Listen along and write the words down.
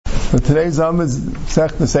So today's Am is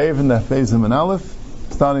Masechta Seif and Daf Beis and Aleph,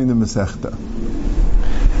 starting the Masechta.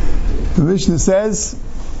 The Mishnah says,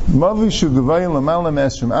 Mavi shugavayin l'malam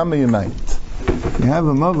esrim amma yamait. You have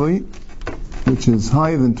a mavi which is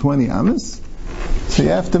higher than 20 amas, so you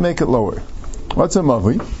have to make it lower. What's a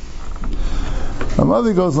mavi? A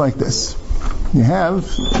mavi goes like this. You have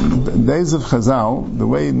days of Chazal, the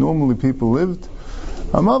way normally people lived.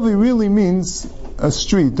 A mavi really means a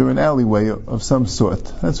street or an alleyway of some sort.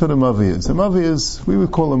 That's what a mavi is. A mavi is, we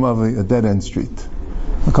would call a mavi a dead-end street,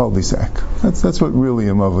 a cul-de-sac. That's what really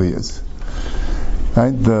a mavi is.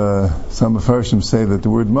 Right? Some Mefarshim say that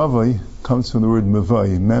the word mavi comes from the word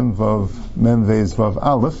mavai, mem vez vav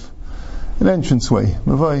aleph, an entranceway.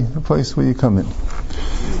 Mavai, a place where you come in.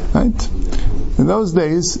 Right? In those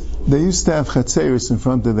days, they used to have chatzeris in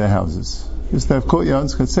front of their houses. They used to have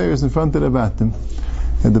courtyards, chatzeris in front of the batim.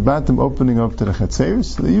 And the batim opening up to the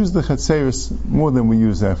chatzeris. They use the chatzeris more than we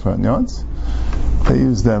use our front yards. They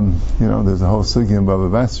use them, there's a whole sugi in Baba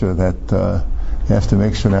Basra that you have to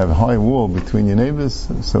make sure to have a high wall between your neighbors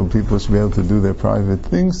so people should be able to do their private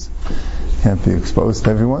things. Can't be exposed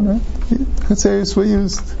to everyone, right? Chatzeris were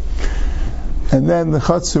used. And then the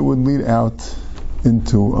chatzir would lead out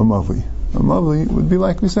into a mavi. A mavi would be,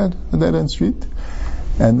 like we said, a dead-end street.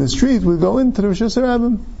 And the street would go into the Rosh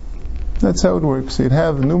Hashanah. That's how it works. You'd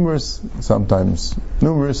have sometimes.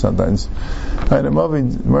 Right, a mavi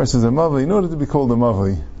versus a mavi. In order to be called a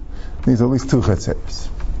mavi, it needs at least two chatzeris.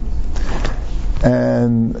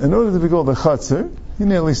 And in order to be called a chatzir, you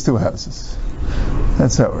need at least two houses.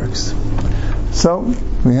 That's how it works. So,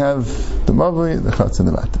 we have the mavi, the chatzir, and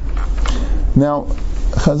the batim. Now,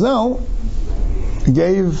 Chazal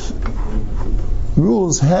gave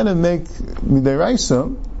rules how to make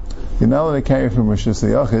midiraisa. You're not allowed to carry from Rosh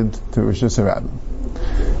Hashanah to Rosh Hashanah.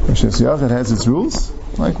 Rosh Hashanah has its rules.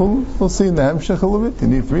 Like we'll see in the Hamshach a little bit. You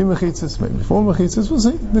need 3 mechitzas, maybe 4 mechitzas. We'll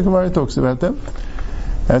see. The Gemara talks about them.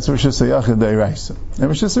 That's Rosh Hashanah Deiraisa. And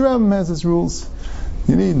Rosh Hashanah has its rules.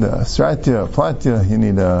 You need a stratya, a platya. You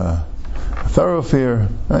need a thoroughfare.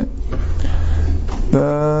 Right?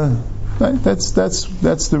 That's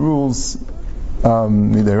the rules.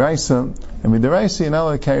 Midiraisa. And Midiraisa you're not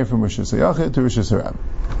allowed to carry from Rosh Hashanah to Rosh Hashanah.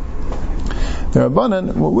 The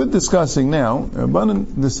Rabbanan, what we're discussing now, the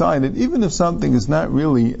Rabbanan decided, even if something is not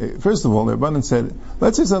really, first of all, the Rabbanan said,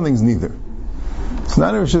 let's say something's neither. It's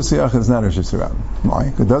not a Rosh Hashanah, it's not a Rosh Hashanah.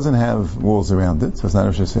 Why? It doesn't have walls around it, so it's not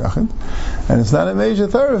a Rosh Hashanah. And it's not a major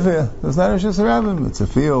thoroughfare, it's not a Rosh Hashanah, it's a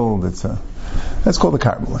field, that's called a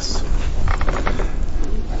Carmelis.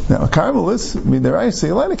 Now, a Carmelis, midiraisa,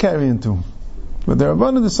 you're allowed to carry into. But the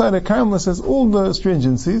Rabbanan decided Carmelis has all the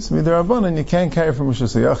stringencies. The Rabbanan, you can't carry from Rosh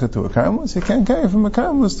Hashanah to a Carmelis, you can't carry from a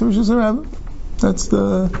Carmelis to Rosh Hashanah. That's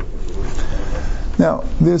the... Now,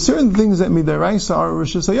 there are certain things that midiraisa are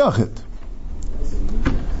Rosh Hashanah.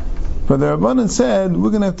 But the Rabbanan said, we're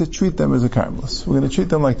going to have to treat them as a Carmelis. We're going to treat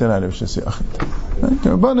them like they're not Rosh Hashanah. Right? The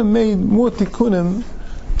Rabbanan made more tikkunim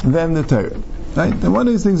than the Torah. Right? And one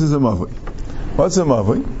of these things is a mavi. What's a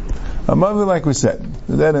mavi? A mavi, like we said,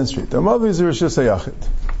 the dead-end street. A mavi is a Rosh Hashanah.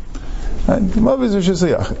 And a mavi is a Rosh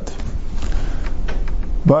Hashanah.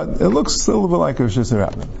 But it looks a little bit like a Rosh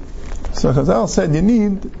Hashanah. So Chazal said you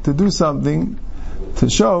need to do something to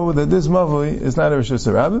show that this mavi is not a Rosh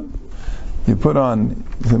Hashanah. You put on,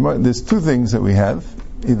 there's 2 things that we have,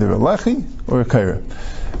 either a lechi or a kaira.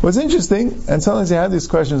 What's interesting, and sometimes you have these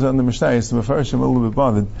questions on the Mishnah, so Mefarshim a little bit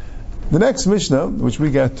bothered. The next Mishnah, which we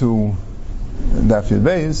got to Daf Yud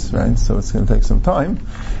Beis, right? So it's going to take some time.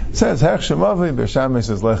 It says Hech Shemavi, Beishamai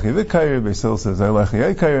says Lechi V'Kaira, Beisil says Lechi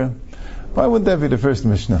Eikaira. Why wouldn't that be the first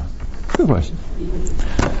Mishnah? Good question.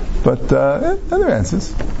 But other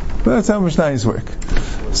answers. But that's how Mishnayos work.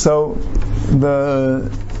 So the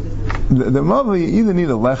Mavi, you either need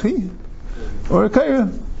a Lechi or a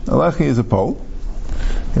Kaira. A Lechi is a pole.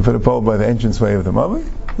 You put a pole by the entranceway of the Mavi.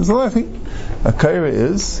 There's a Lechi. A Kaira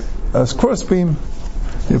is a crossbeam.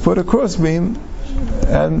 You put a crossbeam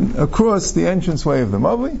and across the entranceway of the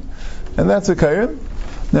mavi, and that's a kair.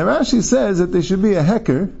 Now Rashi says that there should be a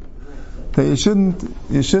heker, that you shouldn't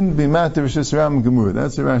be matir Rishus Rabim Gemur.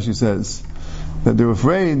 That's what Rashi says. That they're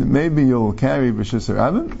afraid maybe you'll carry Rishus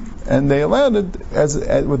Rabim, and they allowed it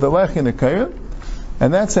with a lech and a kair,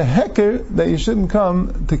 and that's a heker that you shouldn't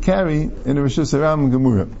come to carry in a Rishus Rabim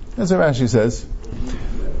Gemur. That's what Rashi says.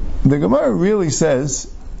 The Gemara really says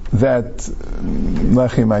that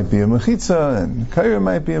lechi might be a mechitza and kaira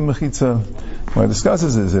might be a mechitza. What it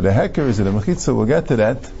discusses, is it a heker, is it a mechitza? We'll get to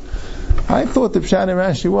that. I thought the Pshat in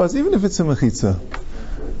Rashi was, even if it's a mechitza,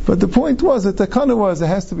 But the point was, the takana was, there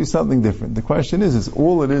has to be something different. The question is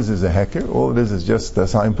all it is a heker, all it is just a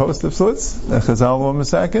signpost of sorts, a chazal or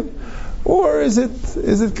masakin, or is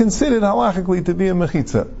it considered halachically to be a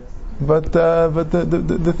mechitza? But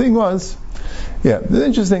the thing was, it's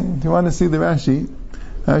interesting. If you want to see the Rashi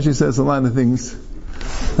says a lot of things.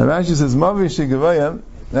 The Rashi says, Mavi shegavaya,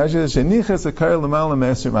 Rashi says, shenichas a kair l'mal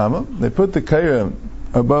l'me'esrim amma. They put the kair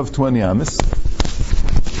above 20 amis.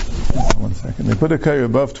 1 second. They put a kair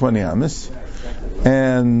above 20 amis.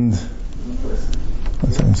 And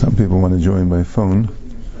some people want to join by phone.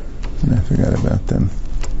 And I forgot about them.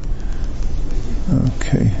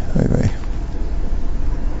 Okay. Bye.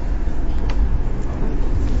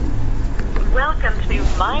 Welcome to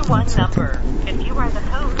My One Number. If you are the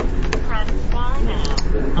host, press star now.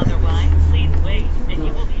 Otherwise, please wait and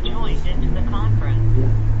you will be joined into the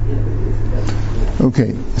conference.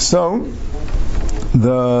 Okay, so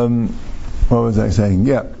what was I saying?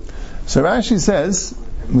 Yeah. So Rashi says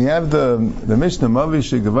we have the Mishnah Mavi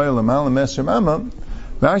Shegavay L'Malam Esrim Amma.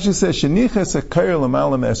 Rashi says Sheniches a Kair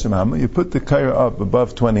L'Malam Esrim Amma. You put the Kair up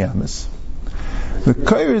above 20 amas. The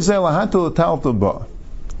Kair is Elahatul Taltal Ba.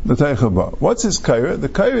 The Teichaba. What's his kaira? The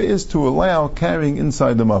kaira is to allow carrying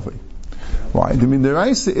inside the mavi. Why? The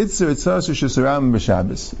midiraisa itzer itzas rishusarabim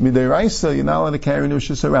b'Shabbos. Midiraisa you're not allowed to carry in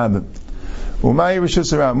rishusarabim. Umay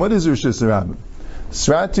rishusarabim. What is rishusarabim?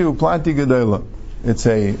 Srati uplati gedola. It's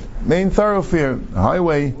a main thoroughfare, a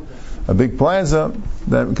highway, a big plaza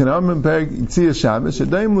that can perg yitziyah Shabbos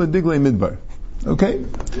shadaim l'diglei midbar. Okay,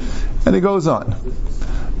 and he goes on,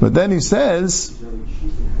 but then he says.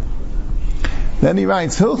 Then he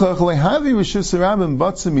writes, Hilchach lehavi rishus harabim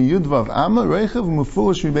batzim yudvav amma reichav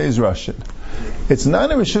mufulish mibeis rashin. It's not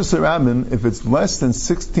a rishus harabim if it's less than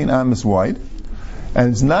 16 amas wide, and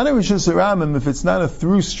it's not a rishus harabim if it's not a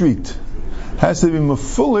through street. It has to be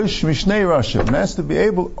mufulish mishnei rashin. It has to be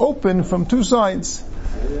able to open from two sides.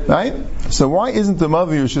 Right? So why isn't the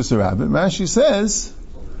mavi rishus harabim? Rashi says,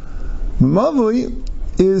 mavi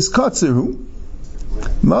is katzeru.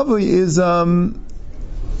 Mavi is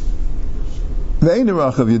First of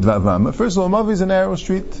all, Mavi is a narrow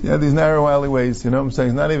street. You have these narrow alleyways. You know what I'm saying?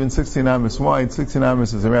 It's not even 16 amas wide. 16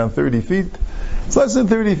 amas is around 30 feet. It's less than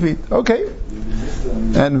 30 feet. Okay.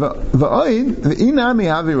 And and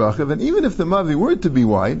even if the Mavi were to be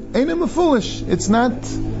wide, ain't him foolish. It's not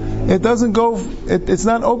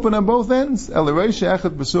open on both ends. There's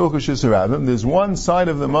one side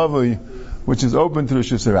of the Mavi which is open to the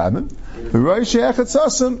Shusarabim.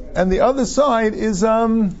 And the other side is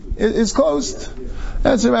closed.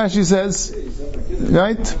 That's what Rashi says,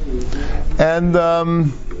 right? And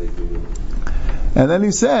then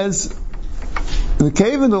he says, the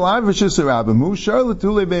cave in the live Shusarabim, who Charlotte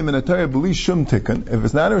Beim in a Torah beli shum tikkun. If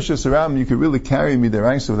it's not a Shusarabim, you could really carry me the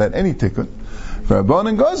ranks without any tikkun. They allowed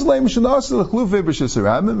it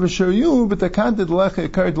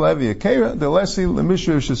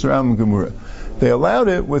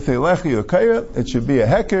with a lechi or kaira. It should be a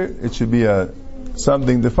heker. It should be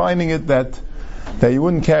something defining it that you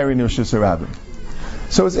wouldn't carry in your shusarabim.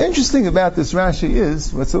 So what's interesting about this Rashi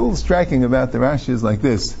is, what's a little striking about the Rashi is like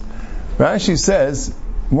this. Rashi says,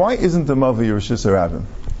 why isn't the mavi your shusarabim?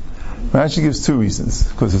 Rashi gives two reasons.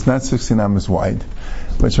 Because it's not 16 amas wide.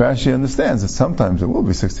 Which Rashi understands that sometimes it will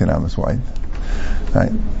be 16 amas wide,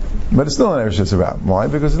 right? But it's still an Eresh Yisrael. Why?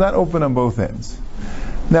 Because it's not open on both ends.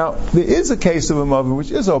 Now, there is a case of a mavi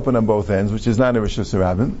which is open on both ends, which is not Eresh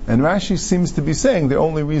Yisrael, and Rashi seems to be saying the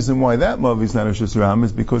only reason why that mavi is not Eresh Yisrael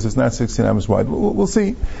is because it's not 16 amas wide. We'll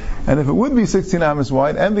see. And if it would be 16 amas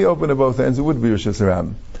wide and be open on both ends, it would be Eresh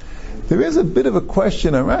Yisrael. There is a bit of a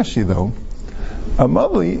question on Rashi, though. A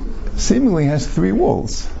mavi seemingly has 3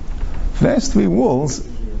 walls. If it has 3 walls,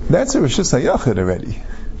 that's a Rishus HaYachid already.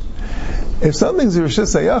 If something's a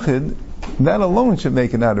Rishus HaYachid, that alone should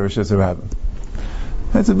make it not a Rishus HaRabim.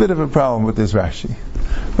 That's a bit of a problem with this Rashi.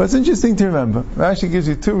 But it's interesting to remember. Rashi gives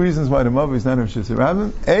you 2 reasons why the Mavi is not a Rishus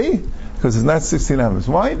HaRabim. A, because it's not 16 amas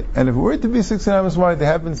wide, and if it were to be 16 amas wide,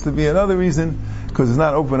 there happens to be another reason, because it's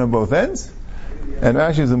not open on both ends. And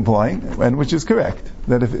Rashi is implying, and which is correct,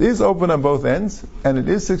 that if it is open on both ends, and it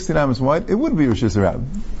is 16 amas wide, it would be Rishus HaRabim.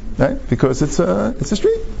 Right? Because it's a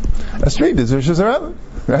street. A street is Rishus HaRabim,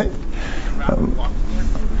 right?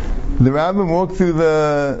 The Rabbim walked through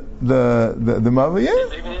the Mavi, yeah.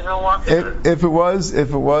 If it was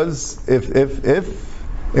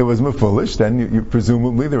Mefulish, then you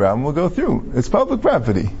presumably the Rabbim will go through. It's public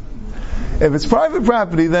property. If it's private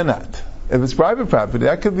property, then not. If it's private property,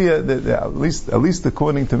 that could be at least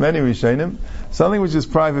according to many Rishonim, something which is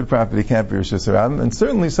private property can't be Rishus Harabim, and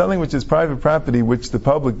certainly something which is private property which the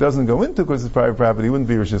public doesn't go into because it's private property wouldn't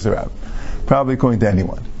be Rishus Harabim, probably according to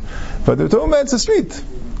anyone. But they're talking about it's a street.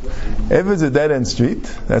 If it's a dead-end street,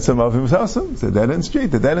 that's a Mavim Sasam. It's a dead-end street.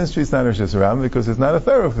 The dead-end street is not Rishus Harabim because it's not a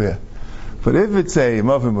thoroughfare. But if it's a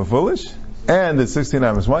Mavim Mafulish, and it's 16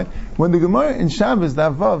 hours wide, when the Gemara in Shabbos,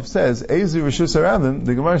 that Vav says, Eizu Rishus Harabim,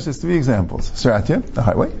 the Gemara says 3 examples. Sratya, a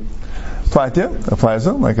highway. Platya, a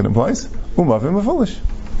plaza, like it implies. Umavim Mafulish.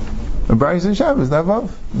 A Bryce in Shabbos, that Vav.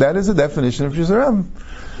 That is the definition of Rishus Harabim.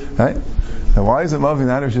 Right? And why is it Mavim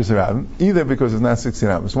not Rishus Harabim? Either because it's not 16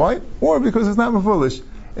 hours wide, or because it's not Mafulish.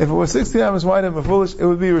 If it was 16 hours wide and Mafulish, it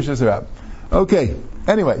would be Rishus Harabim. Okay,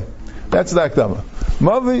 anyway, that's the Akdama.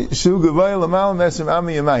 Mavi shu gavay lamal mesrim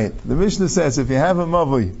ami yamayit. The Mishnah says if you have a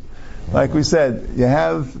mavi, like we said, you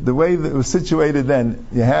have the way that it was situated then,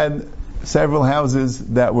 you had several houses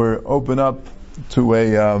that were open up to a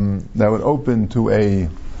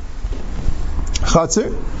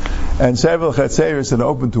chatzir, and several chatzeros that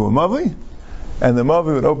open to a mavi, and the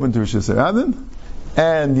mavi would open to Rishus Harabim,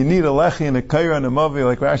 and you need a lechi and a kaira and a mavi,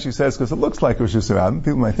 like Rashi says, because it looks like Rishus Harabim.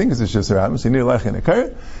 People might think it's Rishus Harabim, so you need a lechi and a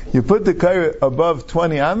kaira. You put the kaira above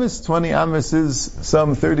 20 amas. 20 amas is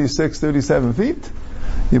some 36, 37 feet.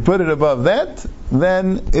 You put it above that,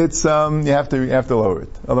 then it's you have to lower it.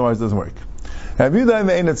 Otherwise, it doesn't work. Rabbi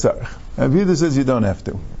Yehuda says you don't have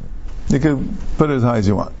to. You can put it as high as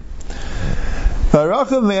you want.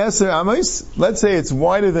 Let's say it's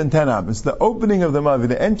wider than 10 amas. The opening of the mavi,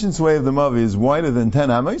 the entranceway of the mavi is wider than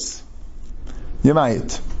 10 amas. You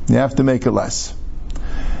have to make it less.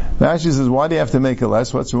 Rashi says, why do you have to make it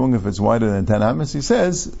less? What's wrong if it's wider than 10 amas? He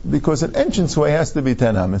says, because an entranceway has to be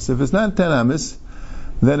 10 amas. If it's not 10 amas,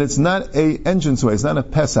 then it's not a entranceway, it's not a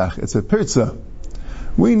Pesach, it's a Pirza.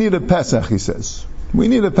 We need a Pesach, he says. We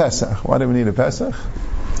need a Pesach. Why do we need a Pesach?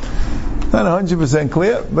 Not 100%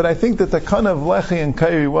 clear, but I think that the kind of lechi and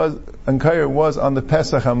kair was on the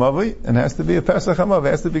Pesach Hamavi, and has to be a Pesach Hamavi.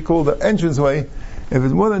 It has to be called the entranceway. If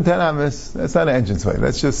it's more than 10 amas, that's not an entranceway.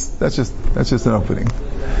 That's just an opening.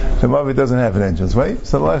 The Mavi doesn't have an entranceway,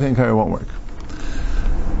 so the lechi and kair won't work.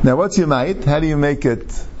 Now, what's Yamayit? How do you make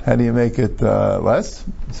it less?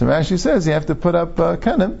 So Rashi says you have to put up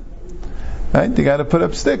kanim. Right? You got to put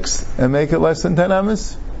up sticks and make it less than 10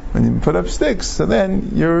 amas. When you put up sticks, so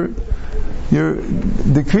then you're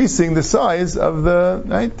decreasing the size of the,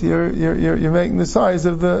 right? You're making the size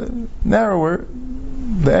of the narrower,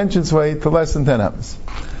 the entranceway to less than 10 amas.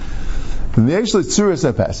 If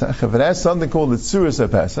it has something called the tzuras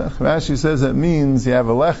HaPesach, Rashi says it means you have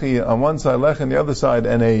a lechi on one side, lechi on the other side,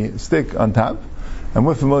 and a stick on top. And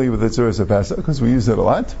we're familiar with the tzuras HaPesach because we use it a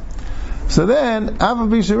lot. So then,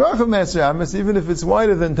 even if it's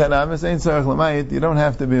wider than 10 amas, you don't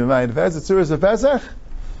have to be Mamayit. If it has a tzuras HaPesach,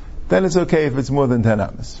 then it's okay if it's more than 10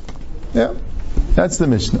 amas. Yeah? That's the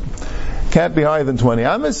Mishnah. Can't be higher than 20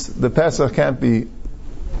 amas. The Pesach can't be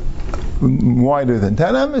wider than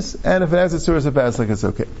 10 amas. And if it has a tzuras HaPesach, it's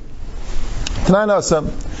okay.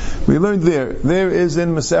 Tanaim, we learned there is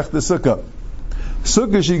in Masech the Sukkah.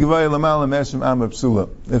 Sukkah shigvay lamal mesrim amma psula.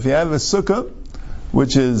 If you have a sukkah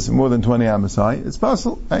which is more than 20 amas high, it's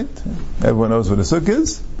possible, right? Everyone knows what a sukkah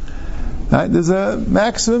is. Right? There's a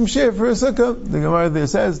maximum share for a sukkah. The Gemara there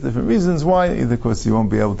says different reasons why. Either because you won't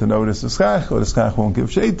be able to notice the schach, or the schach won't give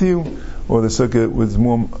shade to you, or the sukkah was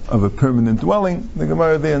more of a permanent dwelling. The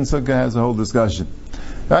Gemara there in sukkah has a whole discussion.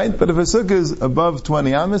 Right? But if a sukkah is above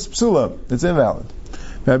 20 amas, psula, it's invalid.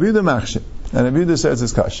 Rabbi Yehuda machshir, and Rabbi Yehuda says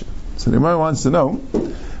it's kasher. So the Gemara wants to know,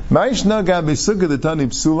 why does the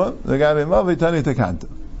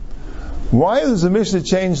Mishnah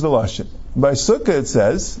change the lashon? By sukkah it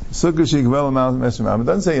says sukkah shigvel amal mesrim. It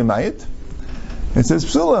doesn't say yamayit. It says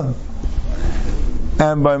psula.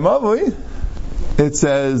 And by mavui it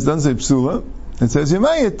says doesn't say psula. It says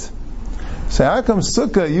yamayit. So how come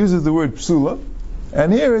sukkah uses the word psula,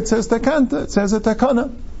 and here it says takanta? It says a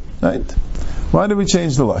takana. Right? Why do we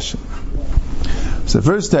change the lashon? So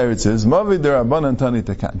first there it says, Mavi derabanan tani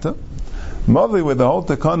takanta. Mavi, with the whole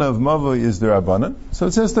takana of Mavi is derabanan. So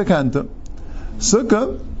it says takanta.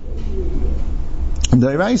 Sukkah,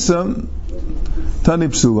 deraisa tani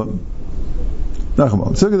psula.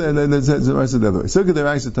 Nachamol. Sukkah, the other way. Sukkah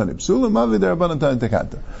deraisa tani psula. Mavi derabanan tani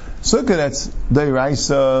takanta. Sukkah, that's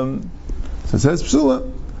deraisa. So it says psula.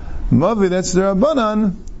 Mavi, that's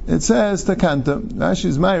derabanan. It says takanta.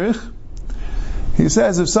 Rashi's Meirich. He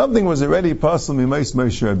says if something was already possible Mimais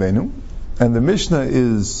Moshe Rabbeinu, and the Mishnah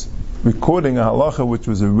is recording a halacha which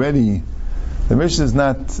was already, the Mishnah is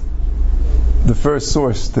not the first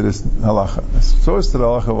source to this halacha. The source to the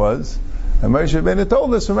halacha was And Moshe Rabbeinu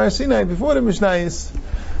told us from Har Sinai before the Mishnayos.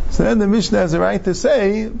 So then the Mishnah has a right to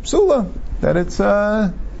say psula, that it's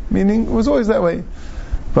meaning it was always that way.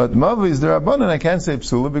 But Mavi is the Rabbanan, I can't say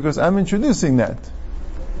psula because I'm introducing that.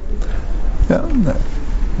 Yeah,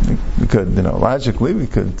 we could, logically we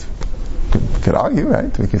could argue,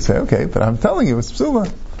 right? We could say, okay, but I'm telling you it's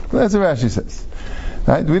psula. That's what Rashi says.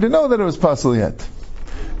 Right? We didn't know that it was pasul yet.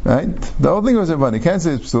 Right? The whole thing was Rabbanan. You can't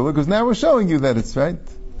say it's psula because now we're showing you that it's right.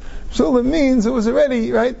 Psula means it was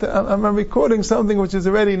already, right? I'm recording something which is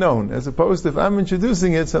already known, as opposed to if I'm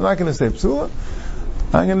introducing it, so I'm not going to say psula.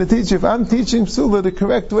 I'm going to teach you, if I'm teaching psula, the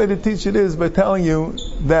correct way to teach it is by telling you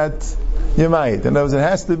that you might. In other words, it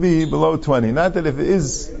has to be below 20. Not that if it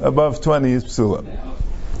is above 20, it's psula.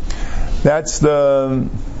 That's the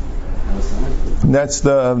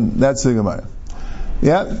Gemara.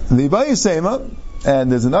 Yeah, the Ibai Sema, and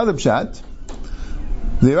there's another pshat.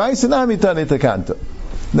 The Raisa Nami Tani Takanta.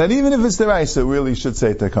 That even if it's the Raisa, really should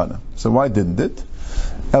say Takana. So why didn't it?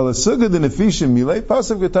 Ela Sukkah the Nefishim Milei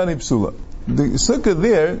Pasav Gatani Psula. The Sukkah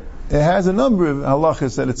there, it has a number of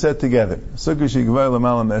halachas that it said together. Sukkah Shigvar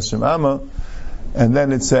Lamalam Esrim Amma, and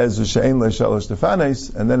then it says She'ein Le'Shalosh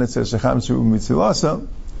Tefanes, and then it says Shecham Shu Mitzilasa,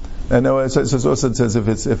 and it says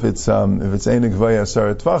if it's Einik Vaya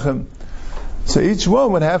Sarat Tvachim. So each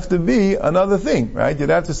one would have to be another thing, right? You'd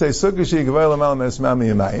have to say Sukkah Shigvar Lamalam Esrim Amma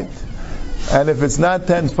Yamayit. And if it's not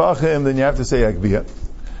 10 Tfachim, then you have to say Akbiyah.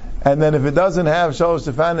 And then if it doesn't have Shalosh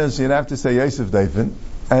Tefanes, you'd have to say Yosef Daifin.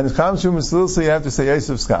 And Cham Shu Mitzilasa, you have to say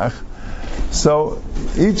Yosef Skach. So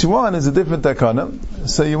each one is a different takana.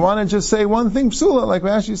 So you want to just say one thing psula, like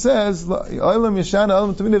Rashi says, Olam Yeshana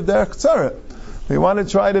Olam Tamidiv Derech Tzara. We want to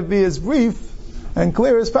try to be as brief and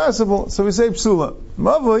clear as possible. So we say psula.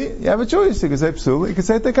 Mavli, you have a choice. You can say psula, you can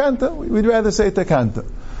say takanta. We'd rather say takanta.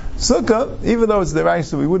 Sukkah, even though it's the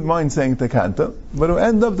Raisa, we wouldn't mind saying takanta,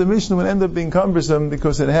 but the Mishnah would end up being cumbersome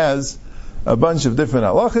because it has a bunch of different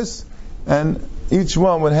halachas, and each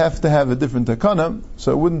one would have to have a different takana,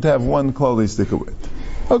 so it wouldn't have one klali sticker with.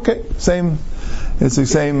 Okay, it's the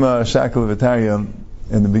same shackle of Itaria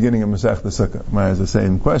in the beginning of Masech the Sukkah. Gemara has the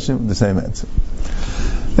same question, the same answer.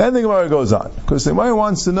 Then the Gemara goes on, because the Gemara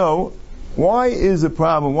wants to know, why is there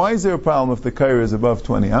a problem if the kaira is above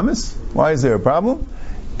 20 amis? Why is there a problem?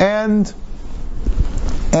 And what's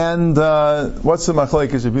the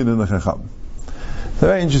machlekes of Yehuda and the Chacham? It's a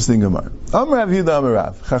very interesting Gemara. Amar Rav Yehuda Amar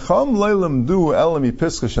Rav, Chacham lo lamdu ela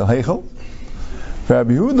mipiska shel heichel, Rav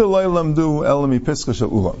Yehuda lo lamdu ela mipiska shel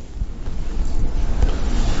ulam.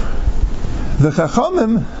 The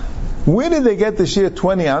Chachamim, where did they get the shir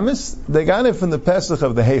 20 amis? They got it from the Pesach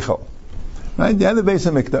of the heichel. Right? They had the Beis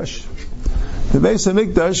HaMikdash. The Beis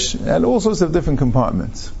HaMikdash had all sorts of different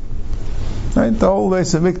compartments. Right? The whole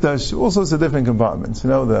Beis HaMikdash, all sorts of different compartments.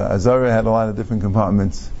 The Azara had a lot of different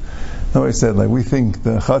compartments. I always said, we think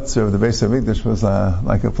the Chatzar of the Beis HaMikdash was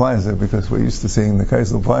like a plaza, because we're used to seeing the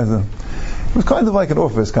Kaisel Plaza. It was kind of like an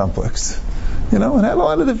office complex. It had a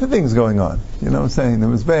lot of different things going on. The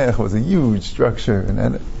Mizbeach was a huge structure,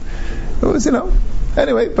 and it was,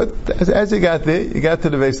 Anyway, but as you got there, you got to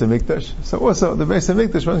the Beis HaMikdash. So also, the Beis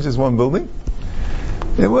HaMikdash wasn't just one building.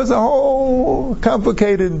 It was a whole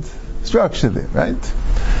complicated structure there, right?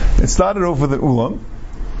 It started off with an ulam,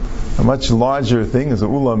 a much larger thing, as the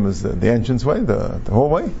ulam is the entranceway, the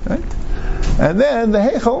hallway, right? And then the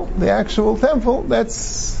heichel, the actual temple, that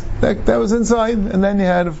was inside, and then you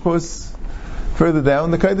had, of course, further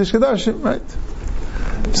down the Kodesh Kodashim, right?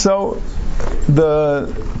 So the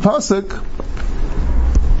pasuk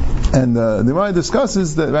and the Gemara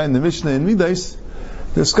discusses that, right, in the Mishnah in Midas,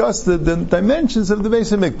 discuss the dimensions of the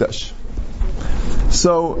Beis HaMikdash.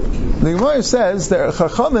 So the Gemara says that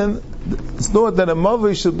Chachamim thought that a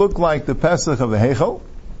Mavi should look like the Pesach of the Heichel,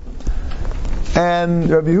 and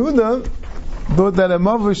Rabbi Yehuda thought that a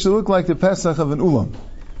Mavi should look like the Pesach of an Ulam.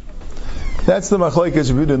 That's the Machlekes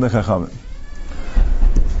of Yehuda and the Chachamim.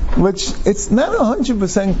 Which, it's not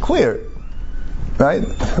 100% clear, right?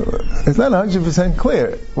 It's not 100%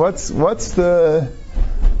 clear. What's the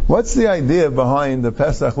idea behind the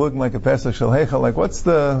Pesach looking like a Pesach Shel Heichel? What's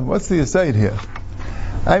the aside here?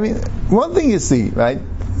 I mean, one thing you see, right?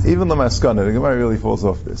 Even the Maskana, the Gemara really falls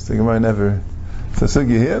off this. The Gemara never, it's a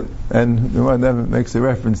sugya here, and the Gemara never makes a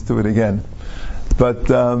reference to it again. But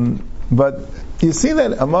you see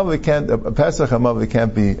that a Pesach Amavi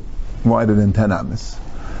can't be wider than 10 amas.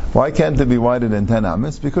 Why can't it be wider than 10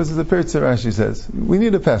 amas? Because as the Pirtzah Rashi says, we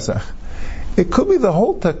need a Pesach. It could be the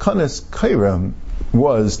whole Takanas Kairam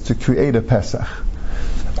was to create a Pesach.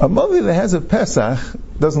 A Mavi that has a Pesach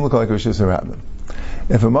doesn't look like Rosh Hashanah.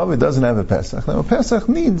 If a Mavi doesn't have a Pesach, then a Pesach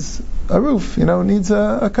needs a roof, needs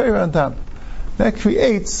a Kaira on top. that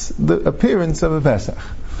creates the appearance of a Pesach.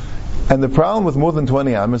 And the problem with more than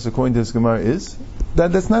 20 amas, according to this Gemara, is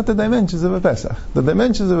that that's not the dimensions of a Pesach. The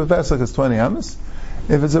dimensions of a Pesach is 20 amas.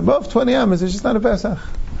 If it's above 20 amas, it's just not a Pesach.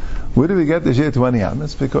 Where do we get the share 20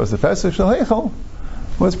 amas? Because the Pesach Shel Heichel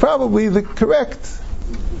was probably the correct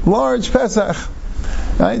large Pesach.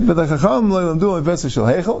 Right? But the Chacham lo lamdu on Pesach Shel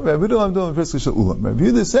Heichel, Rabbi Yehuda lamdu on Pesach Shel Ulam. Rabbi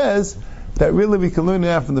Yehuda says that really we can learn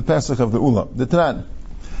that from the Pesach of the Ulam. The Tanan.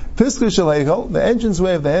 Pesach Shel Heichel, the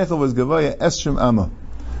entranceway of the Heichel was Gavaya Esrim Amma.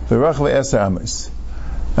 The Rachve Eser Amas.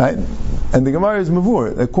 Right? And the Gemara is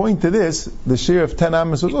Mavur. According to this, the share of 10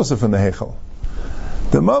 amas was also from the Heichel.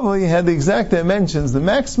 The Mavli had the exact dimensions. The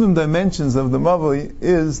maximum dimensions of the Mavli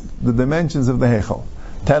is the dimensions of the Heichel.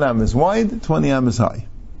 10 amas wide, 20 amas high.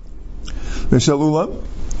 The Shel Ulam,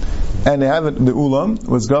 and they have it, the Ulam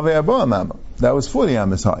was Gavei Aboam Amma. That was 40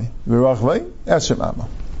 amas high. The Rachve Esrim Amma.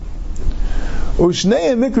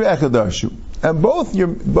 Ushnei Mikra Echadarshu. And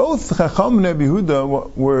both Chacham and Rabbi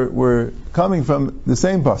Yehuda were coming from the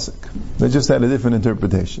same pasuk. They just had a different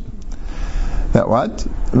interpretation. That what?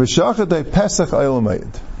 V'shachatei Pesach Ayil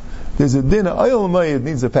Mayid. There's a din Ayil Mayid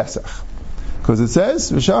needs a Pesach, because it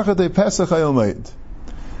says V'shachatei Pesach Ayil Mayid.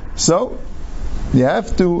 So you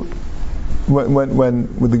have to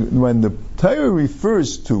when the Torah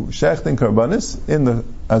refers to Shechting Karbanis in the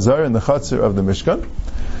Azar and the Chatzar of the Mishkan,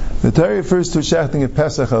 the Torah refers to shechting a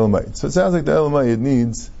Pesach Ayil Mayid. So it sounds like the Ayil Mayid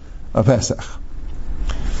needs a Pesach.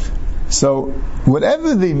 So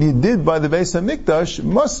whatever you did by the Beis HaMikdash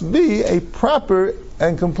must be a proper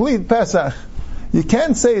and complete Pesach. You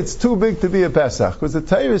can't say it's too big to be a Pesach, because the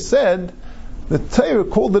Torah said, the Torah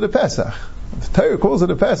called it a Pesach. If the Torah calls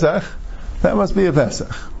it a Pesach, that must be a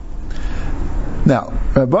Pesach. Now,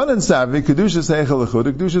 Rabbanan Savi, Kedushas Heichel L'chud,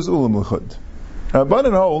 Kedushas Ulam L'chud.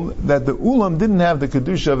 Rabbanan hold that the Ulam didn't have the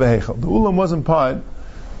Kedusha of a Heichel. The Ulam wasn't part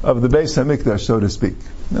of the Beis HaMikdash, so to speak.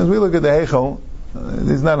 As we look at the Heichel,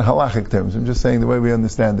 these not halachic terms, I'm just saying the way we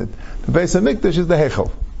understand it. The Beis HaMikdash is the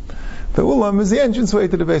Heichel. The Ulam is the entranceway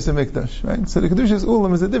to the Beis HaMikdash, right? So the Kedusha's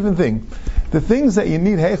Ulam is a different thing. The things that you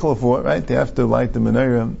need Heichel for, right? You have to light the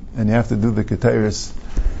menorah, and you have to do the Keteris,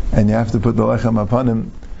 and you have to put the Lechem upon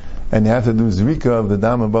him, and you have to do Zrika of the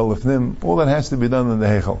Dam Abal Lefnim. All that has to be done in the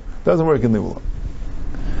Heichel. Doesn't work in the Ulam.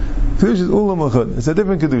 Kedusha is Ulam L'chud. It's a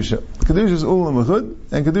different Kedusha. Kedusha is Ulam L'chud,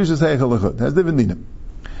 and Kedusha is Heichel L'chud. It has different dinim.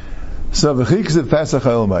 So v'chiksiv Pesach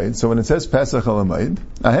Ayil Mayid. So when it says Pesach Ayil Mayid,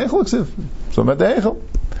 a Heichel ksiv. So about the Heichel.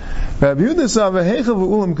 Rabbi Yehuda saw v'Heichel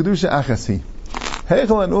v'Ulam Kedusha achasi.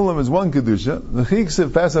 Heichel and Ulam is one Kedusha.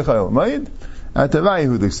 V'chiksiv Pesach Ayil Mayid, atavai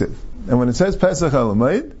Yehuda ksiv. And when it says Pesach Ayil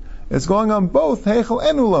Mayid, it's going on both Heichel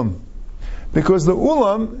and Ulam. Because the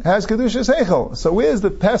Ulam has Kedusha's Heichel. So where's the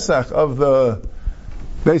Pesach of the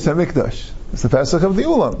Beis HaMikdash? It's the Pesach of the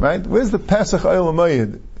Ulam, right? Where's the Pesach Ayil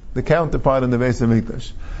Mayid, the counterpart in the Beis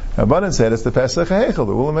HaMikdash? Rabbanan said it's the Pesach HaHeichel.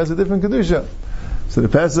 The Ulam has a different Kedusha. So the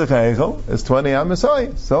Pesach HaHeichel is 20 amas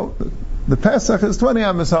high. So the Pesach is 20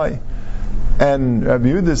 amas high. And Rabbi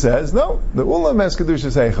Yehuda says, no, the Ulam has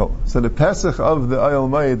Kedusha's Heichel. So the Pesach of the Ayil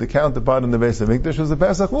Mayid, the counterpart in the Beis HaMikdash, was the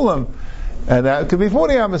Pesach Ulam. And that could be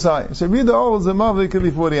 40 amas high. So Rabbi Yehuda holds the Mavli could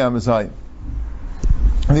be 40 amas high.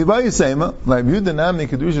 Rabbi Yehuda Nami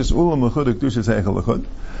Kedushas Ulam L'chud, Kedushas Heichel L'chud.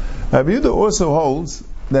 Rabbi Yehuda also holds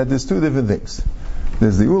that there's two different things.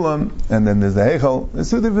 There's the Ulam, and then there's the Heichel. There's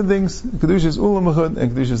two different things. Kedushas Ulam L'chud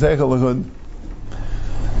and Kedushas Heichel L'chud.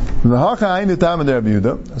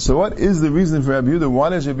 So what is the reason for Rabbi Yehuda? Why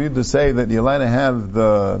does Rabbi Yehuda say that you're allowed to have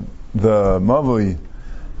the Mavli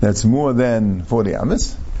that's more than 40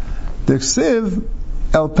 amas? The Ksiv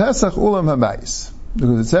El Pesach Ulam Habayis.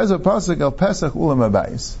 Because it says a pasuk El Pesach Ulam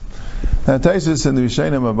Habayis. Now Taisus and the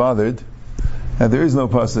Rishonim are bothered, and there is no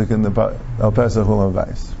pasuk in the El Pesach Ulam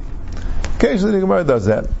Habayis. Occasionally the Gemara does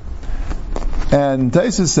that, and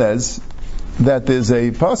Taisus says that there's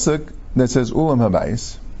a pasuk that says Ulam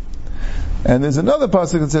Habayis, and there's another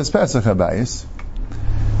pasuk that says Pesach Habayis,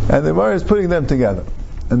 and the Gemara is putting them together,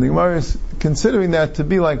 and the Gemara is considering that to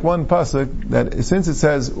be like one pasuk, that since it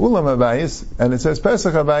says Ulam Habayis and it says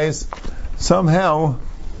Pesach Habayis, somehow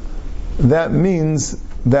that means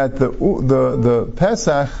that the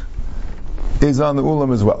Pesach is on the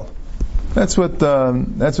Ulam as well. That's what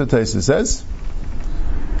Taisa says.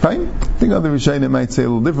 Fine. I think other Rishonim might say a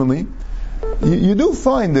little differently. You do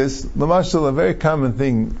find this, Lamashal, a very common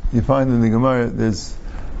thing you find in the Gemara. The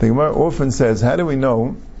Gemara often says, how do we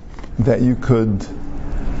know that you could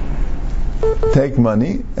take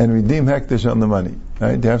money and redeem hektish on the money?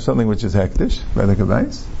 Right? You have something which is hektish, by the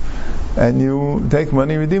Kabais, and you take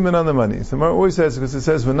money, redeem it on the money. So Gemara always says, because it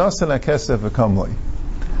says, V'nasan ha-kesef v'kamloi.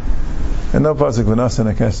 And no pasuk V'nasan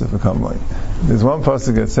ha-kesef v'kamloi. There's one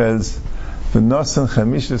pasuk that says v'nasan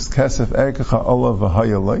chamishas kesef erkecha olav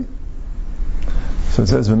v'hayaloi. So it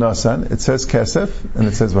says v'nasan, it says kesef, and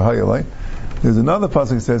it says v'hayaloi. There's another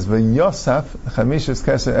pasuk that says v'yosaf chamishas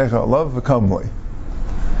kesef erkecha olav v'kamloi.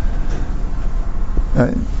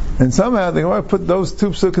 Right? And somehow the Gemara put those two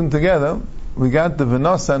psukim together. We got the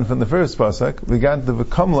v'nasan from the first pasuk, we got the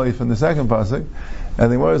v'kamloi from the second pasuk,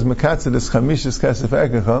 and the Gemara is mekatzedus chamishas kesef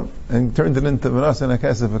erkecha, and turned it into v'nasan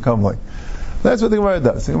kesef v'kamloi. That's what the Gemara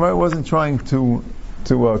does. The Gemara wasn't trying to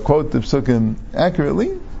quote the psukim accurately.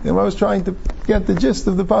 The Gemara was trying to get the gist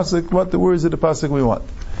of the pasuk, what the words of the pasuk we want.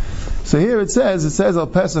 So here it says al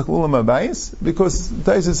Pesach ulam habayis, because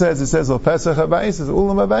Taisa says al Pesach habayis, is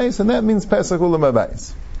ulam habayis, and that means Pesach ulam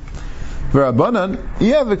habayis. V'Rabbanan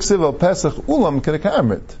yeviksiv al Pesach ulam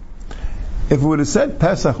kedekamrit. If it would have said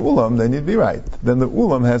Pesach ulam, then you'd be right. Then the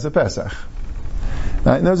ulam has a Pesach.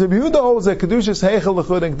 Right? Now, Rabbi Yehuda holds that Kedushas Heichel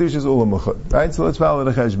L'chud and Kedushas Ulam L'chud. Right? So let's follow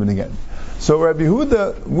the Cheshbon again. So Rabbi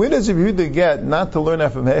Yehuda, where does Rabbi Yehuda get not to learn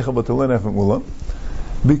that from Heichel, but to learn that from Ulam?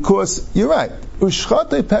 Because, you're right,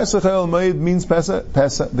 Ushchate Pesach El Moed means Pesach,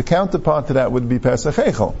 the counterpart to that would be Pesach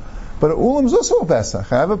Heichel. But Ulam is also a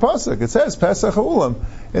Pesach. I have a pasuk. It says Pesach Ulam.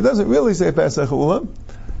 It doesn't really say Pesach Ulam,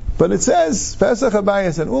 but it says Pesach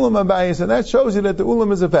Habayis and Ulam Habayis, and that shows you that the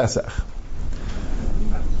Ulam is a Pesach.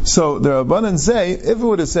 So the Rabbanan say, if it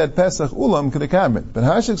would have said Pesach Ulam Kedekamrit, but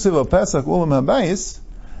Hashik Sivel Pesach Ulam Habayis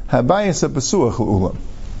a Pesuach Ulam.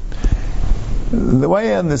 The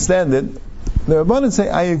way I understand it, the Rabbanan say,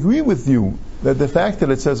 I agree with you that the fact that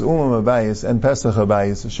it says Ulam Habayis and Pesach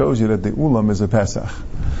Habayis shows you that the Ulam is a Pesach.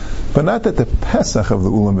 But not that the Pesach of the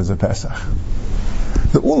Ulam is a Pesach.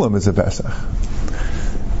 The Ulam is a Pesach.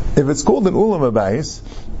 If it's called an Ulam Habayis,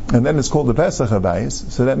 and then it's called the Pesach Habayis,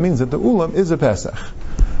 so that means that the Ulam is a Pesach.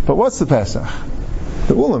 But what's the Pesach?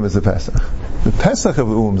 The Ulam is the Pesach. The Pesach of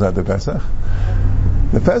the Ulam is not the Pesach.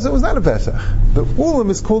 The Pesach was not a Pesach. The Ulam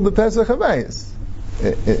is called the Pesach Habayis.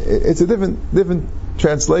 It's a different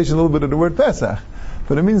translation, a little bit of the word Pesach.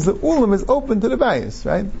 But it means the Ulam is open to the Bayis,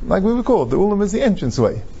 right? Like we were called. The Ulam is the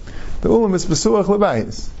entranceway. The Ulam is Pesuach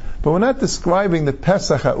L'Bayis. But we're not describing the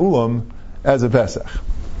Pesach HaUlam as a Pesach.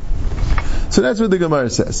 So that's what the Gemara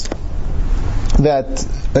says. That,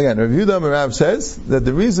 again, Rav Yehuda Merav says that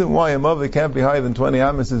the reason why a Mavli can't be higher than 20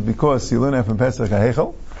 Amos is because you learn that from Pesach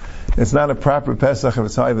HaHeichel. It's not a proper Pesach if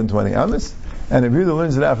it's higher than 20 Amos. And Rav Yehuda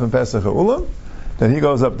learns it out from Pesach HaUlam, then he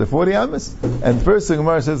goes up to 40 Amos. And first the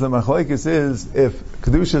Gemara says the Machlekes is if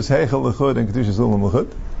Kedushas Heichel L'chud and Kedushas Ulam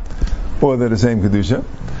L'chud, or they're the same Kedusha.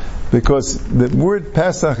 Because the word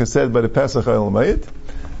Pesach is said by the Pesach HaEl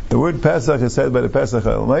the word Pesach is said by the Pesach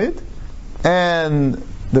HaEl and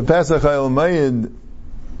the Pesach HaEl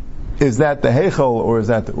is that the Heichel or is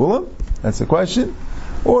that the Ulam? That's the question.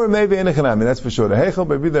 Or maybe in a Chanami, that's for sure the Heichel,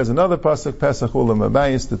 but maybe there's another Pesach Ulam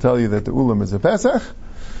Habayis, to tell you that the Ulam is a Pesach,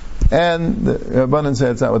 and the Rabbanan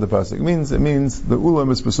said it's not what the Pesach means. It means the Ulam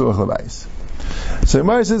is Pesuach Habayis. So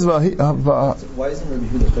Gemara says, why isn't Rabbi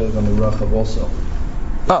Yehuda better than the Rachav also?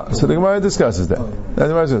 So the Gemara discusses that. The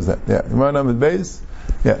Gemara says that. Yeah, Gemara Namid Beis.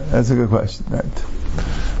 Yeah, that's a good question. Right.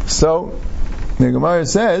 So the Gemara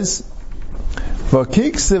says,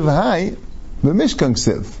 "V'kik siv hai b'mishkan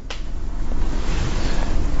siv."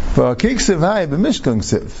 V'kik siv hai b'mishkan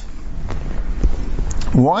siv.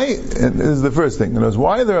 Why? And this is the first thing. In other words,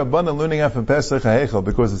 why are there abundant learning after Pesach HaHeichel?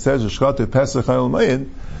 Because it says Shchatu Pesach HaEl.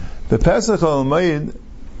 The Pesach HaEl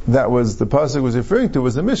that was the pasuk was referring to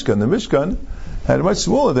was the Mishkan. The Mishkan had much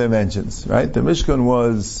smaller dimensions, right? The Mishkan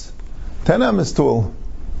was 10 amos tall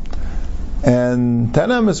and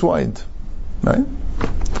 10 amos wide, right?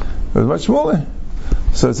 It was much smaller.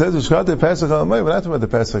 So it says Shchatu Pesach HaEl. We're not talking about the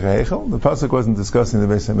Pesach HaHeichel. The pasuk wasn't discussing the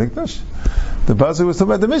Beis HaMikdash. The pasuk was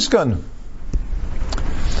talking about the Mishkan.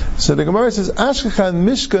 So the Gemara says, Ashkechan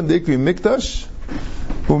Mishkan Dikri Mikdash,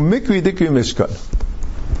 Umikri Dikri Mishkan.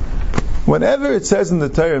 Whenever it says in the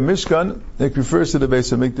Torah Mishkan, it refers to the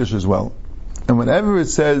Beis HaMikdash as well. And whenever it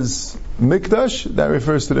says Mikdash, that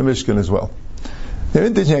refers to the Mishkan as well. They're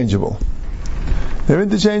interchangeable.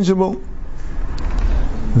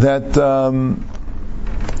 That,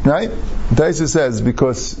 right? Taisa says,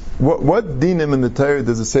 because what dinim in the Torah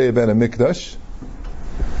does it say about a Mikdash?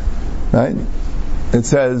 Right? It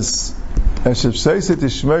says, Eshef Seiset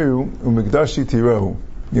Ishmeru Umikdashi Tirohu.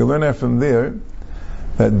 You learn that from there,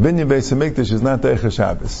 that Binyan Beis HaMikdash is not Deicha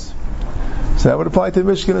Shabbos. So that would apply to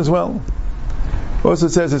Mishkan as well. Also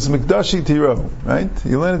it says it's Mikdashi Tirohu, right?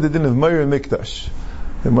 You learn the din of Meir Mikdash.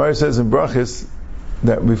 The Gemara says in Brachis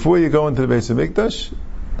that before you go into the Beis HaMikdash,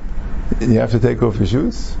 you have to take off your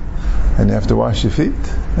shoes, and you have to wash your feet,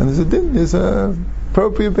 and there's a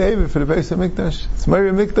appropriate behavior for the Beis HaMikdash. It's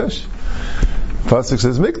Meir Mikdash. Pasuk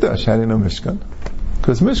says Mikdash. How do you know Mishkan?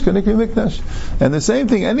 Because Mishkan Ikri Mikdash. And the same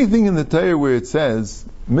thing, anything in the Torah where it says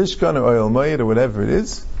Mishkan or Oyel Mayit or whatever it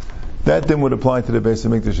is, that then would apply to the Beis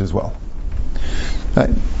HaMikdash as well. Right?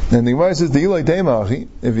 And the Gemara says,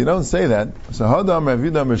 if you don't say that, so Hadam Rav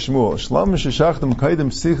Yudam Shmuel, Shlam Sheshachtem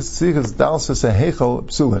Kaidim Sichas Dalsas Hechel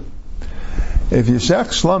Psulin. If you shech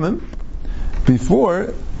shlamim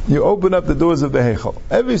before you open up the doors of the Hechel,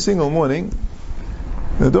 every single morning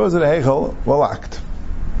the doors of the Hechel were locked.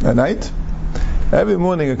 At night, every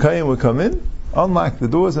morning a Kayin would come in, unlock the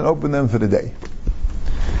doors and open them for the day.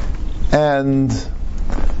 And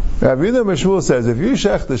Rav Yudam Shmuel says, if you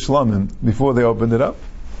shech the shlamim before they opened it up,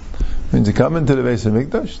 means you come into the Beis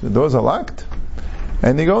HaMikdash, the doors are locked,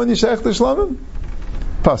 and you go and you shech the shlamim,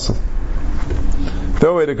 puzzle.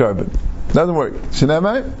 Throw away the carbon. Doesn't work.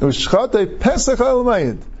 Shnamai, u'shchatei pesach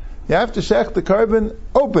al-mayid. You have to shech the carbon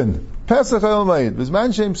open. Pesach al-mayid.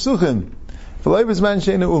 Bizman she'im psuchin. V'loi bizman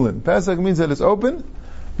she'im ne'ulin. Pesach means that it's open,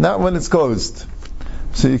 not when it's closed.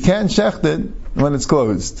 So you can't shecht it when it's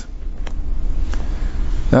closed.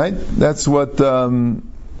 Right? That's what he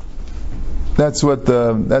said. He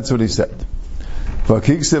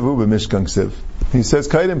says,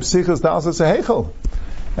 Kaidim psichas dalsas hechel.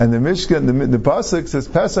 And the Mishkan, the Pasuk says,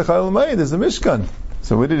 Pesach al-Mayid is the Mishkan.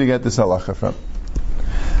 So where did he get this halacha from?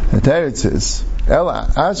 The Torah says, Ela,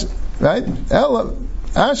 right? Ela,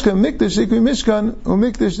 Ashka mikdash ikri Mishkan,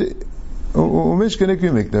 u'mishkan ikri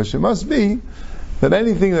mikdash. It must be that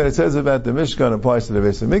anything that it says about the Mishkan applies to the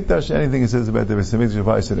Beis HaMikdash, anything it says about the Beis HaMikdash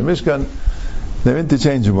applies to the Mishkan. They're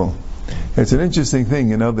interchangeable. It's an interesting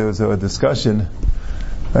thing, there was a discussion,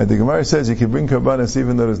 right? The Gemara says you can bring Karbanas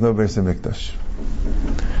even though there's no Beis HaMikdash.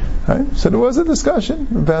 Right? So there was a discussion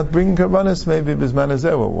about bringing Karbanas, maybe Bisman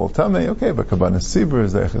Azeh, well, Tameh, okay, but Karbanas Sibur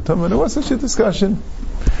is Eichatomah. There was such a discussion.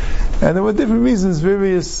 And there were different reasons,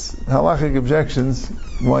 various halachic objections,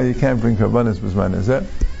 why you can't bring Karbanas Bisman Azeh.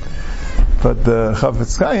 But the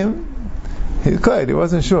Chafetz Chaim, he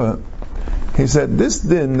wasn't sure. He said, this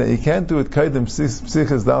din that you can't do it Kaidim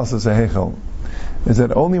Psichas Dalsas Hechel is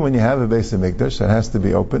that only when you have a Beis HaMikdash that has to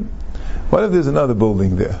be open. What if there's another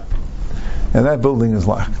building there? And that building is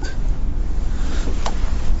locked.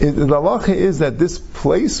 The halacha is that this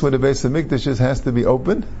place where the Beis HaMikdash is has to be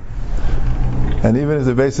open. And even if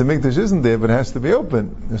the Beis HaMikdash isn't there, but it has to be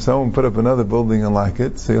open. If someone put up another building and lock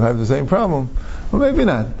it, so you'll have the same problem. Well, maybe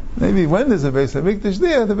not. Maybe when there's a Beis HaMikdash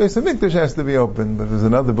there, the Beis HaMikdash has to be open. But if there's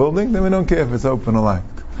another building, then we don't care if it's open or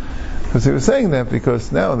locked. Because he was saying that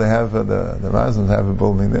because now they have, the Muslims have a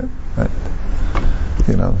building there. Right?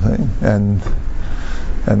 You know what I'm saying?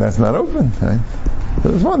 And that's not open. Right? So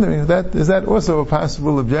I was wondering, is that also a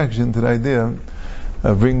possible objection to the idea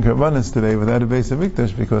of bringing Karbanas today without a Beis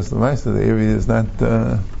HaMikdash, because the rest of the area is not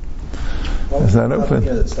open.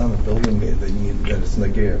 Yeah, it's not a building that it's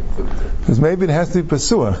Nagir. Because maybe it has to be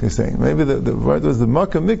Pesuach, he's saying. Maybe the word was the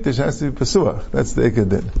Makkah Mikdash has to be Pesuach. That's the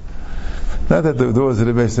Ikadin. Not that the doors of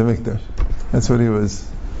the Beis HaMikdash. That's what he was.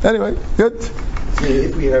 Anyway, good. So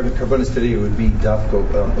if we have Karbanas today, it would be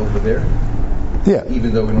Dafko over there? Yeah.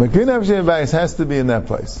 Even though Makrin Avshei Bayis has to be in that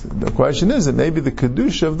place. The question is that maybe the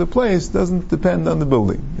Kedusha of the place doesn't depend on the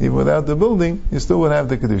building. Even without the building, you still would have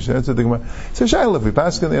the Kedusha. That's what the Gemara. So Shaila, if we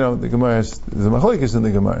pass, the Gemara there's a Machlokes in the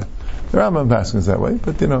Gemara. The Rambam passes that way,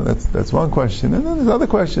 but that's one question. And then there's other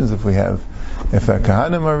questions if our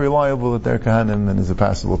Kahanim are reliable that they're Kahanim, and is it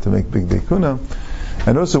possible to make big Dekuna?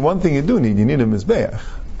 And also one thing you need a Mizbeach.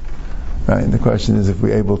 Right? And the question is if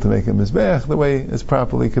we're able to make a Mizbeach the way it's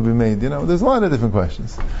properly could be made. There's a lot of different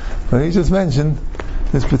questions. But he just mentioned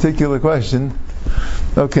this particular question.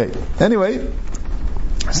 Okay. Anyway,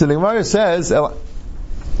 so the Gemara says,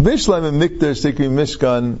 Bishlam and Mikdash Sikri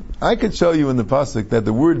Mishkan, I could show you in the Pasuk that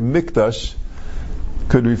the word Mikdash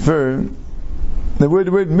could refer, the word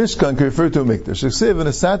Mishkan could refer to a Mikdash. It says,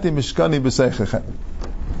 V'nasati Mishkani b'seichechem.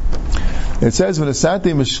 It says,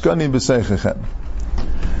 V'nasati Mishkani b'seichechem.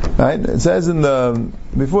 Right? It says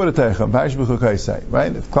before the Teicham, Parish B'chukai,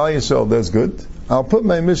 right? If Klal Yisrael does good, I'll put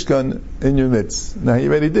my Mishkan in your midst. Now he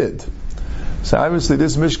already did. So obviously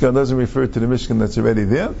this Mishkan doesn't refer to the Mishkan that's already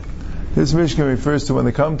there. This Mishkan refers to when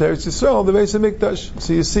they come to Eretz Yisrael, the Beis HaMikdash.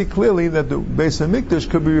 So you see clearly that the Beis HaMikdash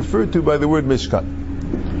could be referred to by the word Mishkan.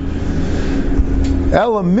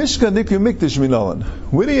 Ela Mishkan Nikri Mikdash Minalan.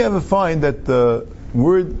 Where do you ever find that the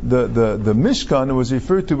word, the Mishkan was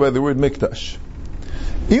referred to by the word Mikdash?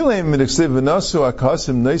 When it discusses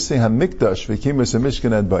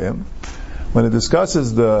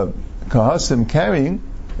the Kahasim carrying,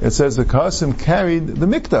 it says the Kahasim carried the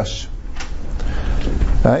Mikdash.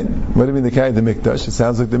 Right? What do you mean they carried the Mikdash? It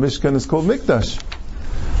sounds like the Mishkan is called Mikdash.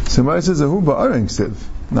 So Mara says,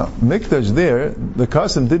 No, Mikdash there, the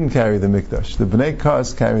Qasim didn't carry the Mikdash. The Bnei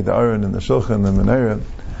Qas carried the Aron and the Shulchan and the Menorah.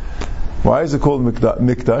 Why is it called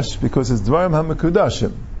Mikdash? Because it's Dvarim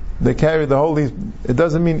HaMekudashim. They carry the holy. It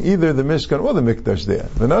doesn't mean either the Mishkan or the Mikdash there.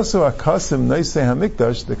 V'nasu HaKasim Neisei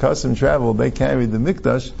HaMikdash, the Qasim traveled, they carried the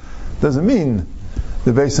Mikdash, doesn't mean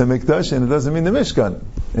the Beis HaMikdash, and it doesn't mean the Mishkan.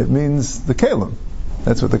 It means the Kalim.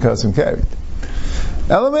 That's what the Qasim carried.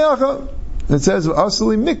 Elameyacha. It says,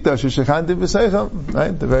 "Asli mikdash shechanti b'seicham."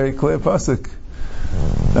 Right, the very clear pasuk.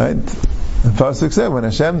 Right, the pasuk said when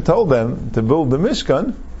Hashem told them to build the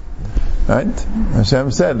Mishkan, right,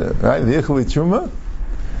 Hashem said, right, v'yichli truma,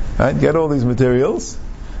 right, get all these materials,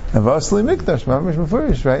 and "Asli mikdash mamish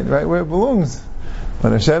mefurish," right where it belongs.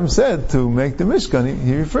 When Hashem said to make the Mishkan,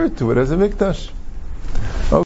 He referred to it as a mikdash.